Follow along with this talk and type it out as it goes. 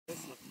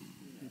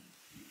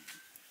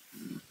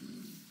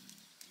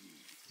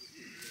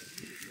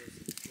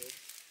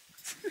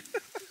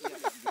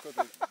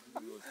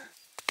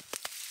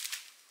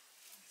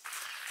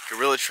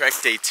Gorilla Trek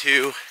Day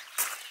 2.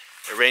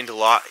 It rained a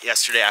lot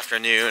yesterday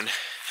afternoon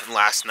and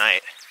last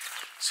night,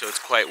 so it's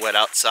quite wet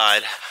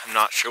outside. I'm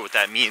not sure what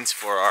that means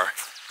for our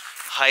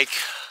hike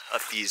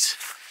up these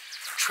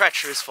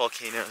treacherous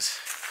volcanoes.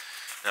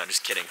 No,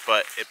 just kidding,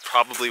 but it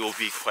probably will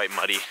be quite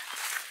muddy.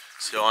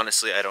 So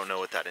honestly, I don't know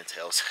what that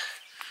entails.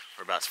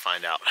 We're about to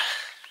find out.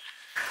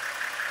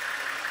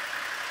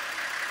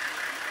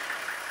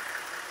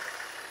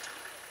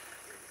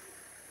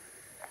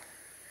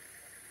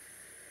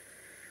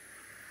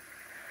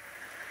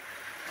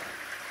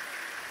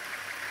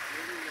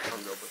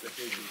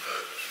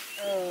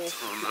 Oh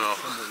no.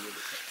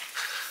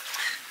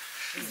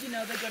 You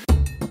know, they're good.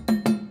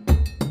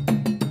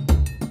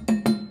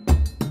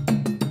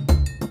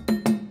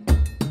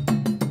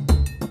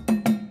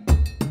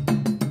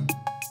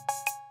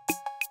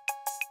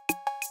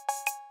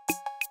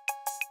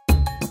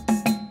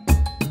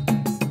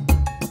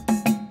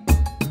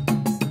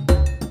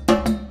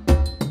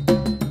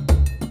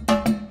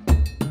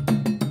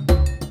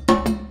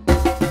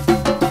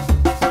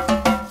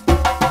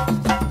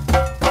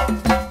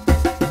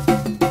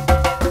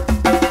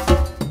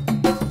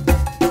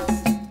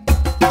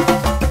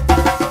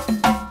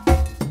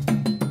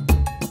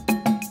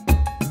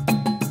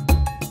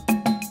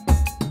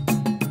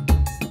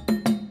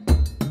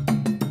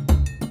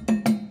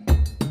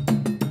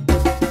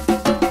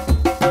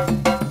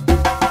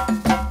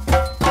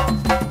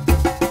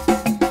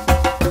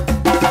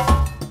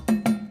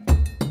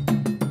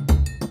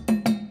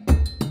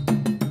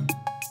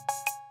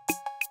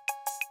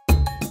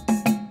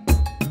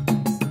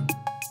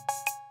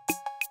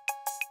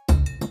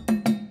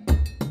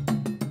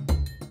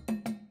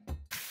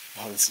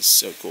 Wow, this is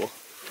so cool.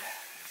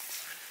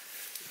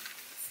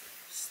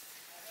 It's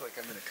like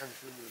I'm in a kung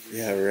fu movie.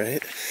 Yeah,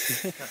 right?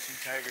 Catching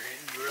tiger,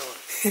 hitting gorilla.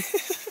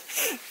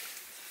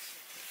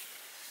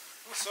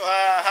 So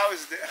how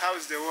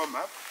is the warm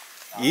up?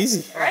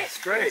 Easy. Right? It's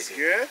great. It's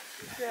good.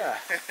 Yeah.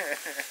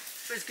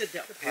 It's good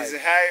though. It's a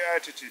high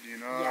altitude, you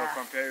know, Yeah.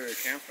 compared where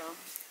it came from.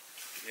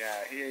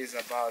 Yeah, here is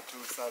about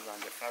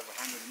 2,500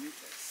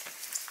 meters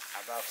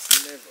above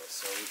sea level,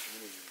 so which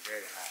means it's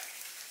very high.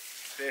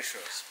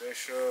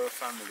 Special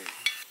family.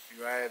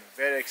 You are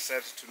very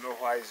excited to know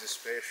why it's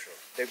special.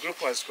 The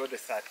group was called the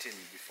 13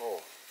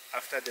 before.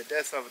 After the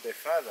death of the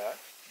father,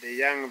 the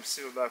young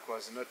silverback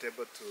was not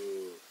able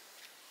to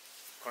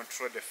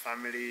control the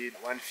family.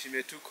 One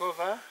female took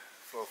over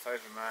for 5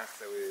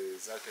 months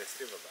with a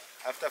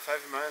silverback. After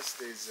 5 months,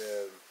 there's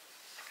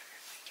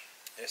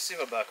a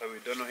silverback we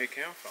don't know where he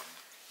came from.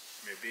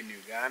 Maybe in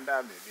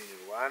Uganda, maybe in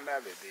Rwanda,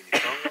 maybe in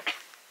Congo.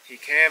 He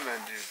came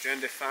and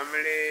joined the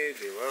family,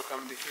 they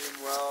welcomed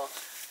him well,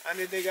 and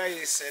the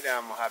guy said,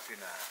 I'm happy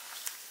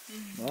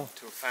now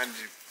to find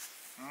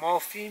more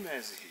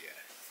females here.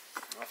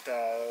 After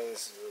a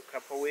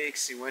couple of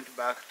weeks, he went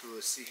back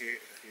to see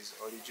his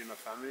original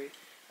family,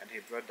 and he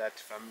brought that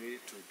family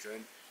to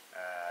join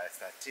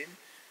 13,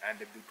 and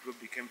the big group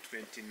became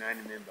 29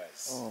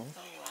 members. Oh, wow.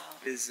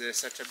 It's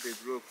such a big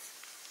group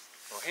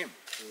for him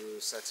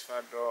to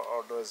satisfy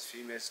all those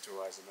females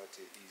was not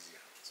easier.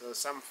 So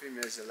some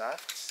females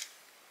left,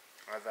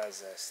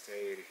 others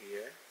stayed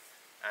here.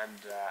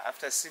 And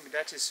after seeing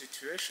that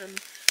situation,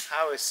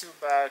 how a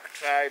silverback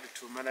tried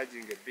to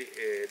managing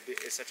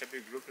such a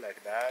big group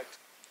like that,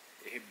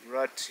 he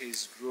brought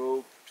his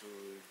group to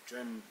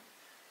join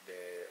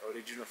the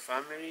original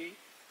family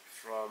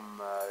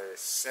from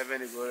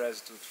 7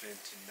 gorillas to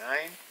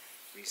 29.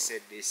 We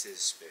said this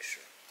is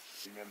special.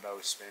 Remember,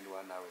 we spent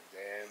 1 hour with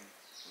them,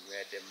 we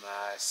wear the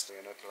mask,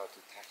 we're not allowed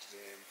to touch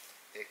them.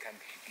 They can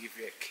give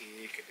you a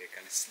kick, they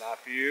can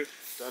slap you.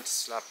 Don't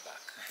slap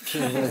back.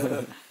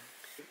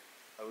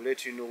 I will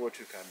let you know what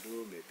you can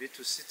do, maybe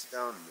to sit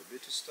down, maybe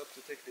to stop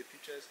to take the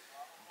pictures.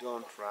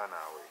 Don't run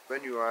away.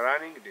 When you are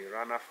running, they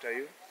run after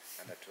you,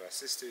 and to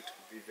assist you, it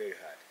will be very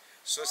hard.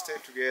 So stay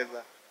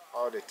together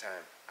all the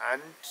time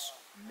and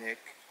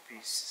make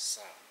peace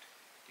sound.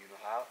 Do you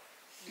know how?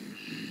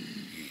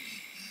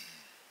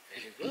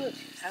 Very good.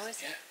 How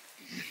is it?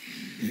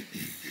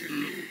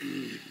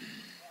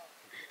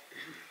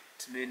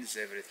 It means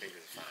everything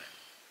is fine.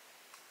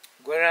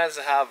 Gorillas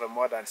have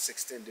more than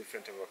 16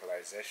 different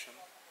vocalizations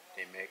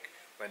they make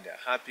when they're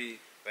happy,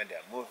 when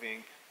they're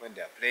moving, when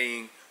they're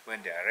playing,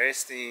 when they're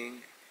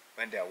resting,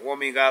 when they're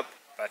warming up.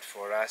 But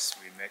for us,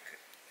 we make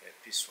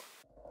a peace one.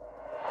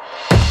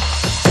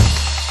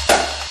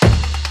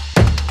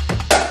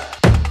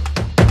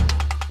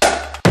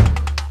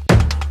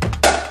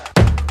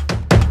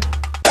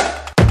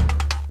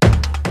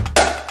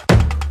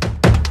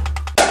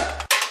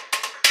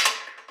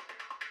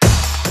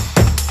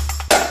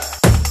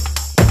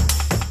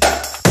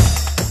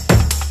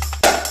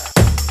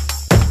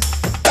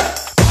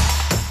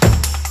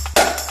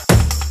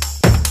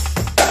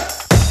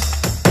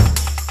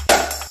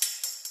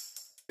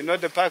 You know,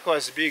 the park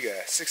was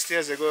bigger. 6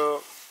 years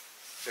ago,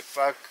 the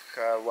park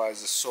was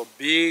so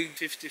big,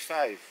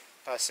 55%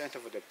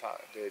 of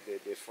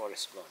the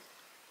forest gone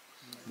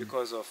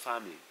because of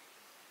farming.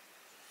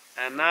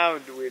 And now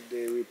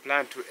we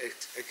plan to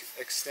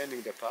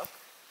extending the park.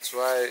 That's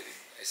why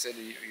I said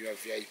you are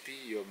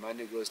VIP, your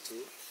money goes to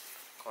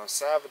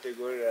conserve the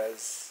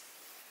gorillas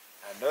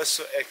and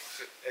also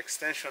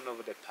extension of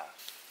the park.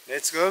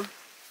 Let's go.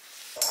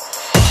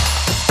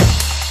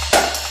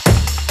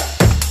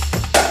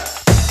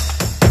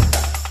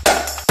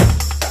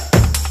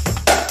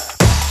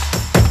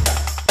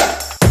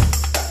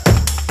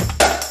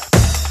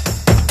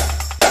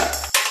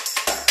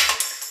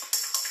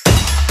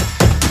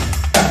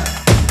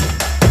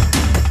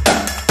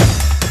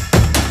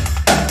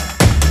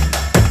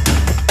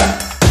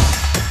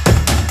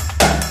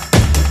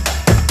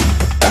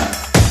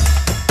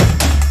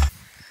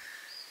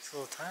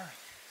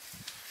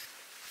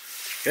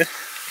 Good.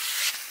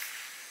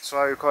 That's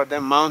why we call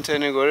them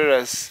mountain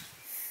gorillas.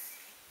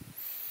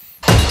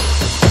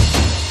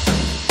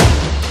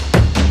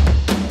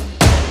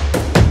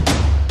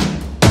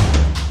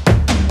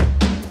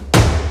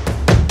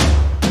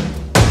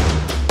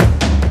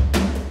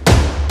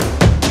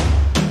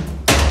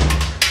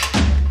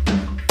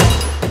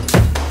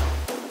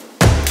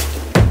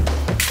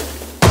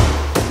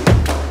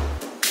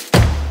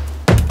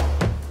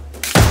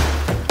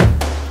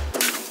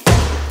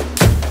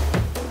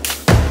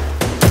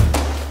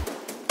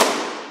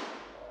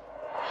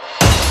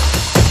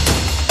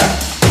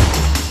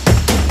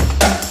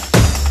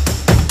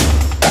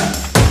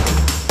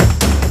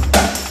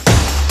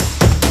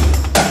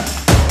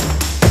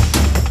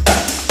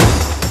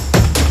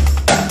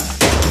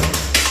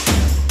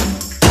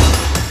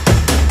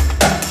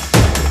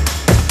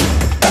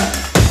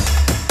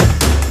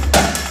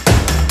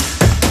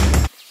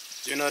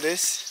 You know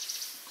this?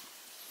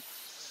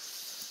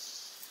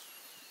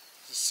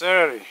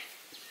 Celery.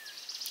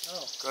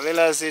 Oh.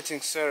 Gorillas eating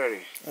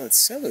celery. Oh, it's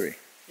celery.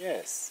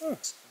 Yes. Oh.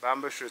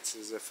 Bamboo shoots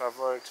is a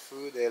favorite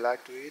food they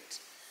like to eat.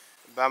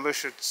 Bamboo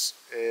shoots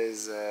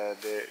is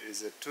there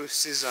is a two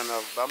season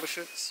of bamboo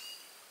shoots.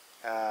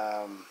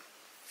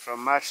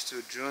 From March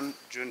to June,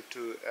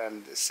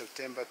 and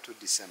September to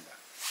December.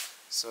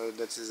 So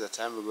that is the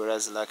time the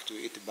gorillas like to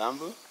eat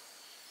bamboo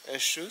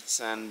shoots,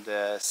 and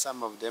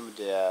some of them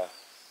they are,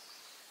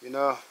 you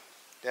know,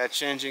 they are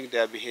changing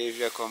their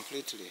behavior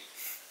completely.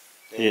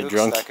 They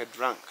look like a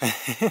drunk.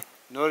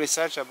 No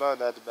research about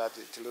that, but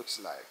it looks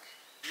like.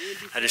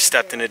 I just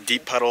stepped in a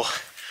deep puddle.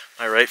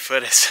 My right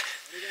foot is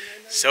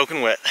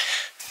soaking wet.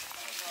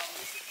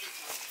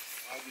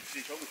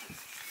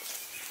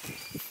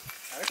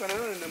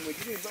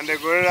 And the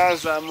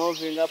gorillas are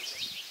moving up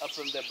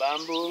from the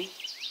bamboo.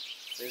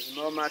 There's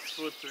not much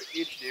food to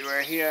eat. They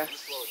were here.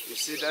 You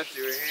see that?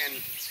 They were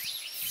here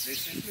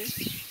recently.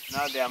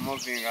 Now they are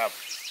moving up.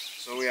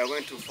 So we are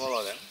going to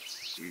follow them.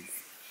 We've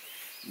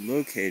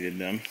located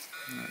them.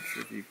 I'm not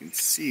sure if you can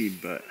see,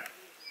 but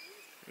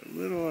they're a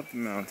little up the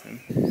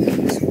mountain.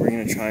 So we're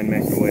going to try and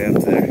make our way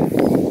up there.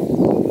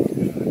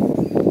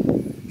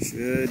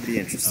 Should be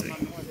interesting.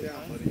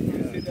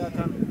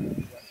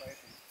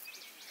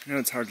 I know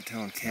it's hard to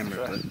tell on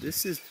camera, but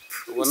this is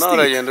pretty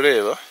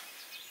steep.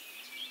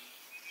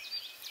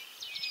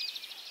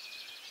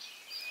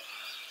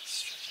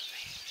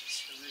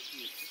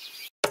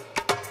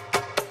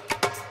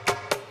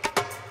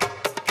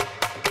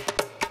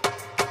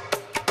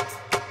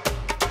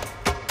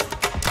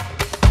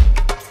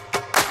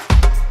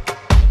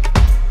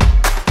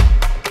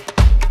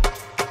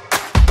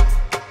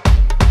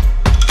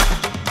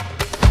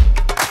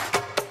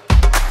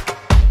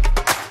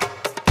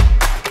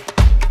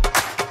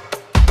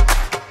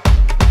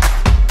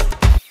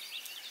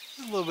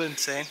 A little bit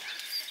insane.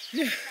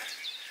 Yeah,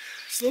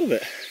 just a little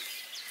bit.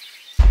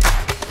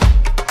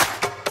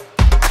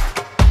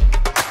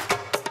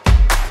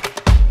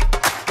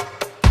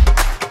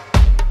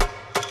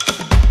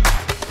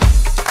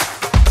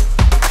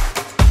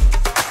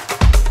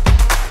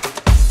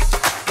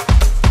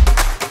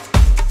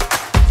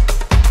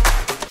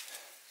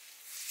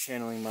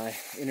 Channeling my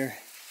inner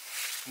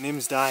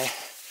Nimsdai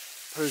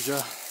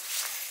Persia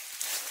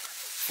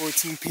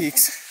 14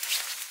 Peaks.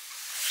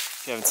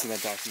 If you haven't seen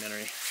that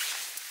documentary,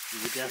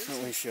 you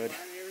definitely should.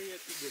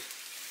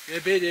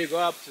 Maybe they go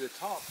up to the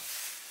top.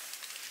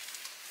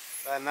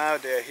 But now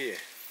they're here.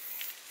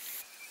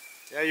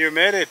 Yeah, you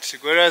made it.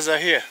 Gorillas are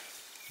here.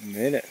 You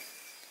made it.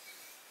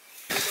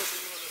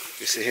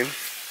 You see him?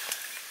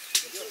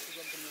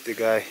 The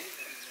guy.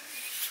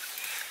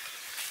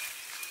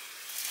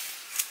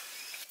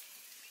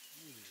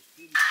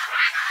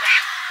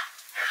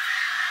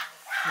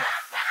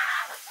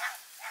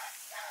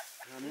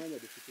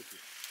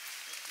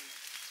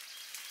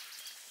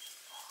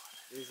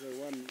 There's a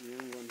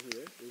young one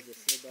here. There's a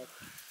silverback.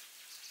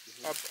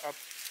 Up.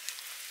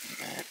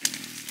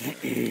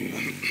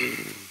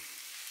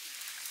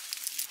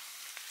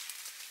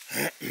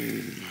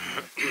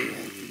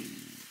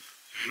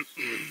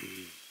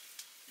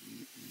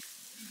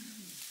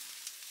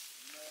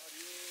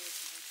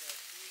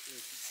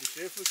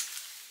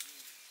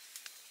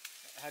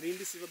 Hari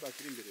indi silverback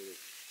iri imbere rero.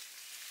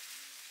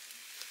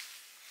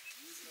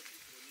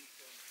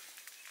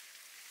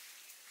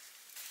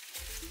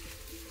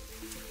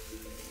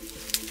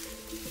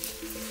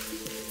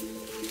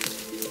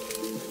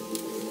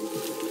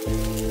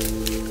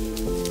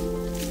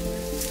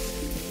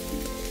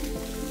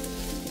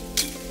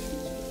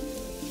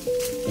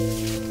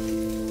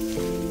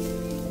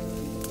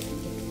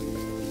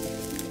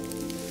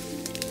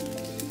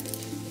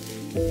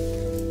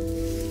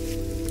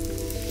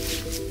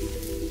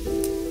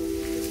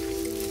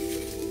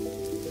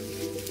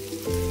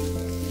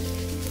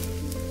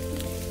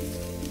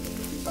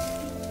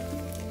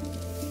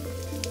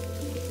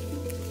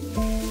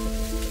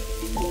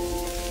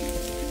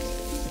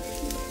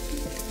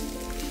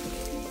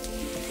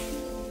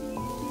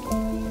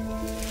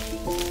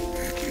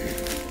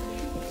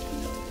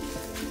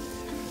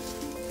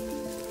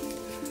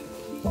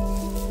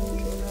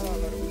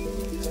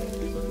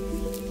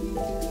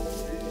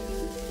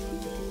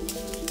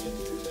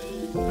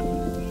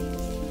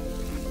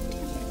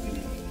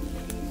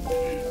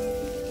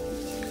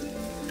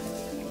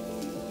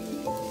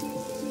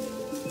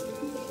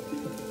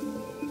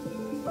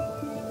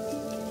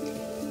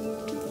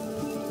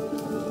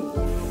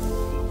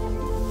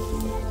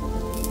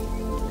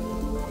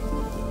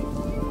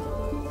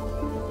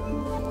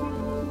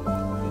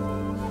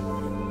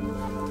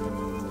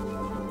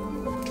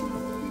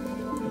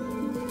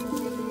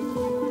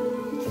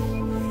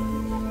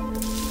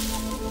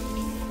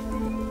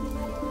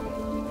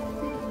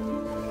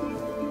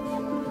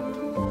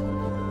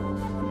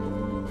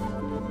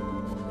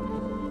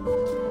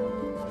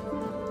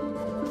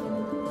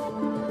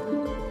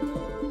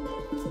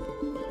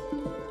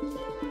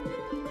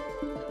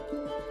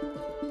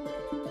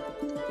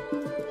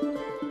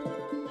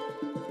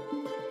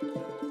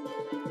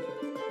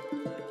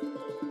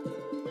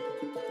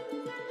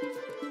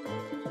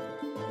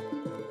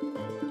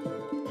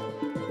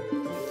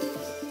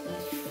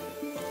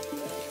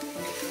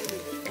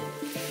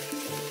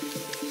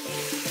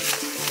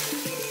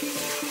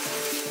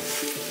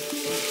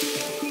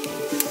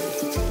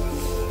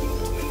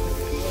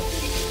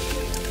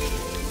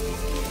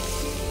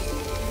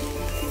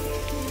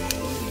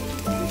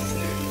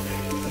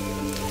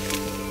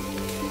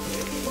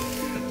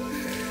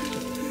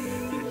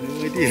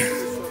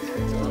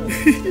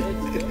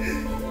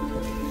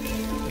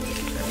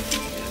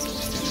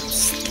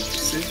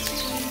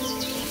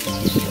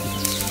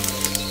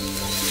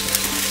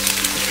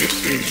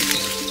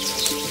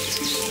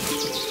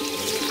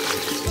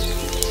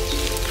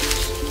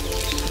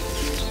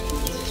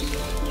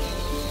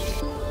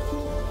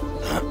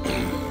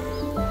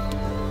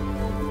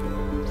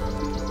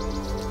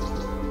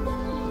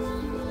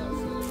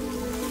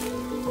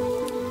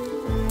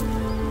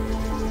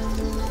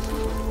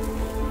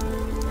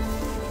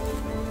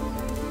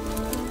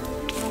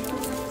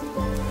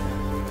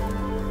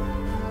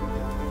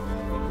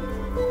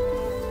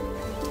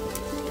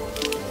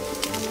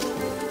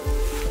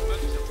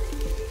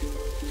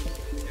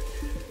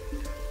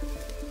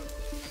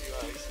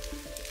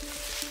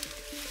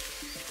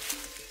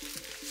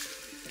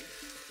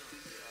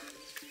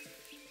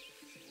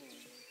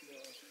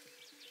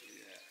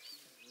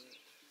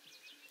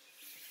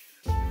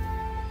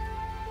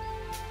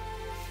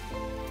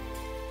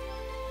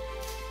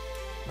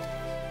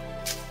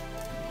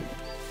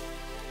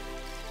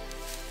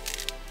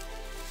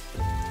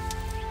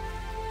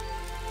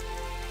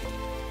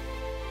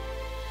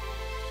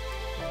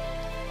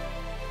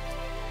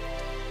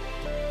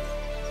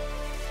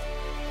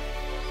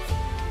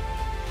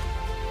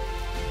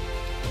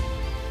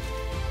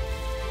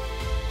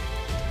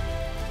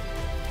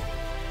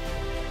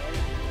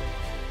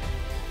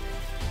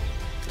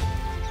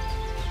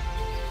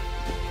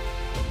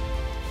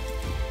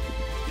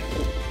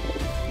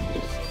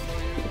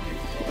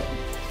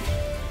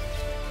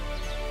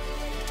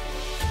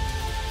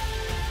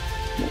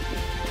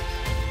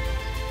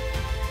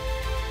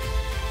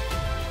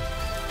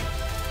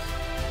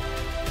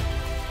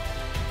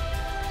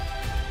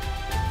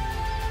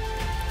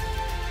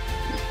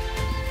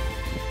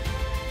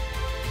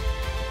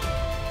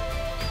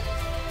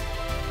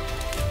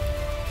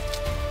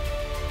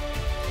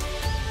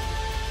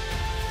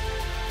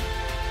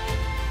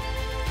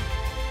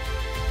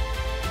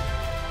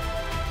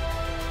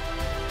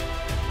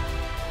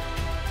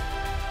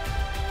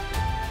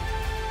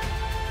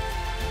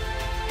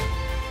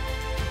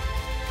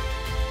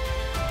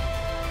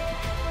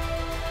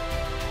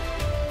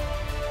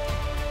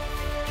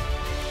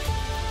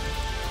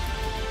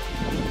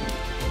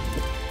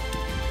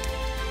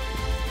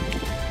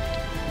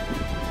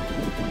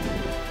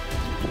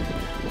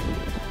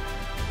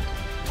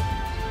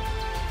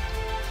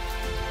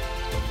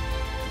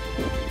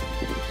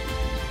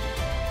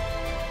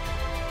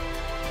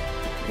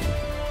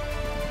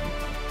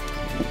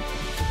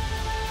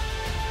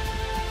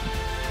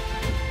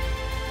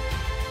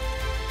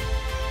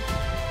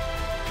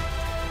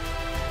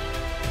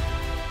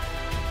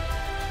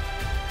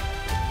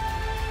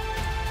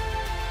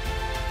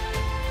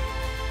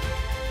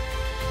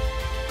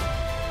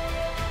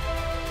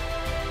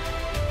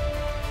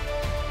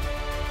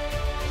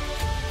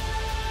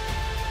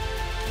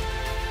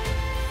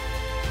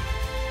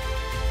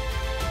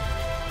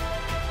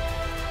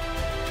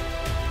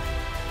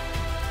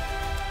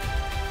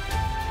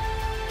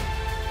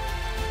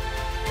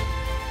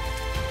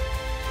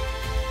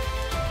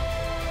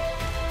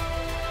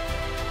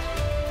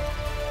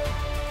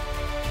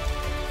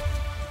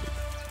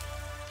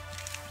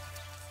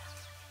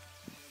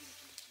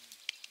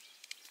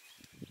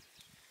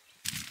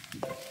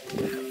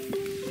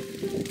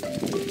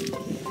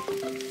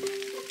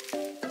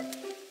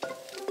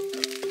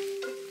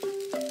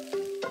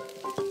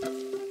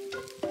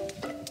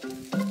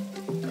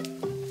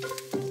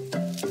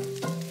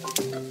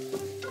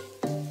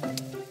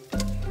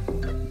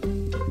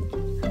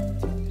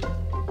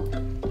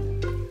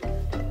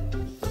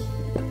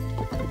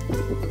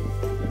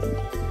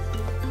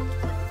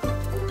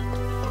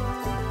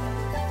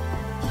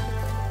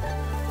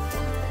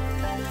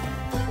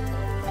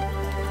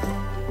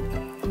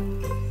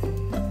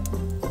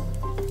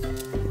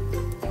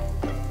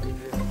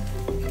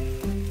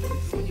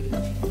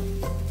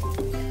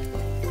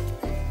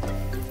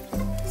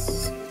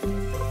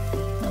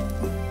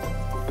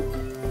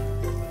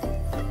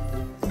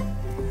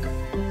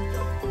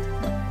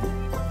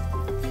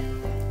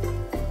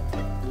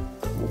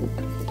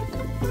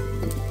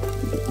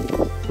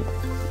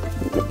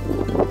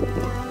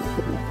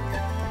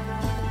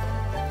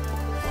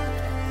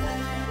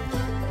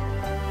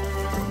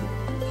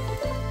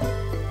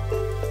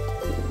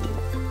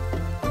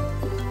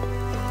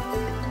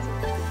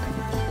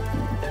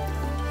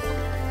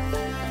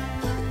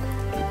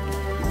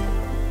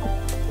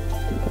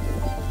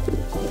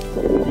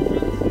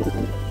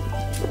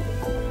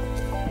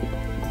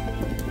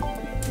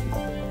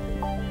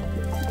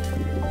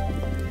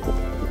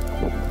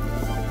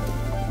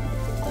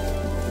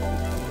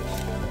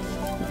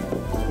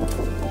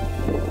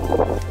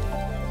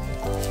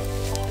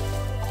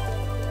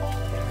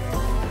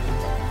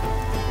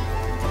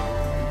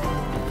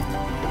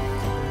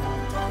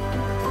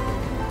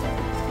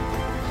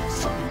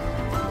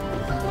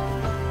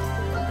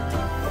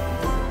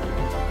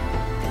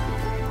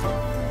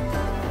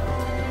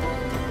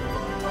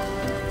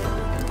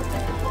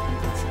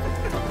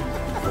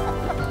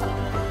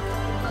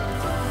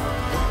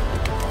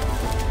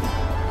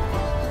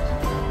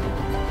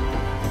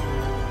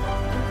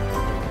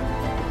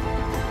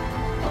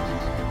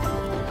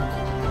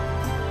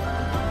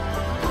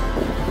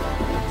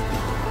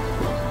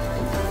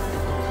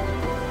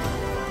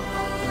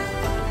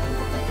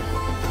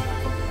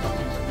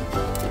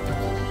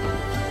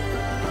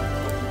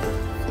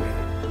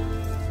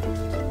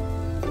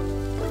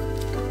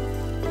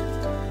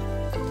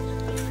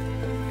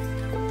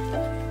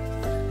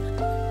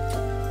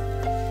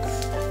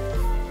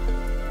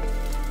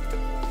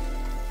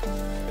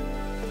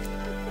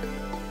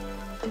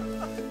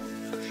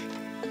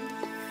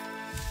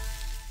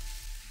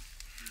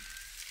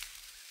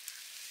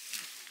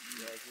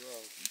 as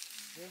well.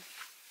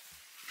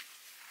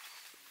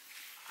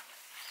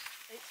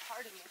 It's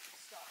hard to make it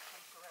stop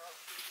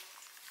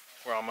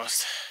temporarily. We're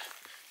almost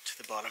to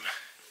the bottom.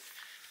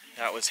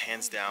 That was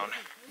hands down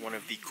one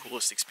of the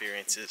coolest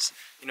experiences.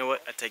 You know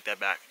what? I take that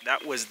back.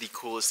 That was the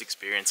coolest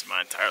experience of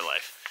my entire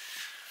life.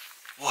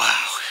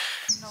 Wow.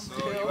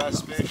 So you are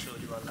special,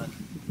 you are lucky.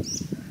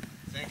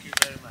 Thank you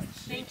very much.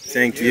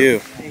 Thank you.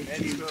 Thank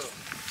you. Let's go.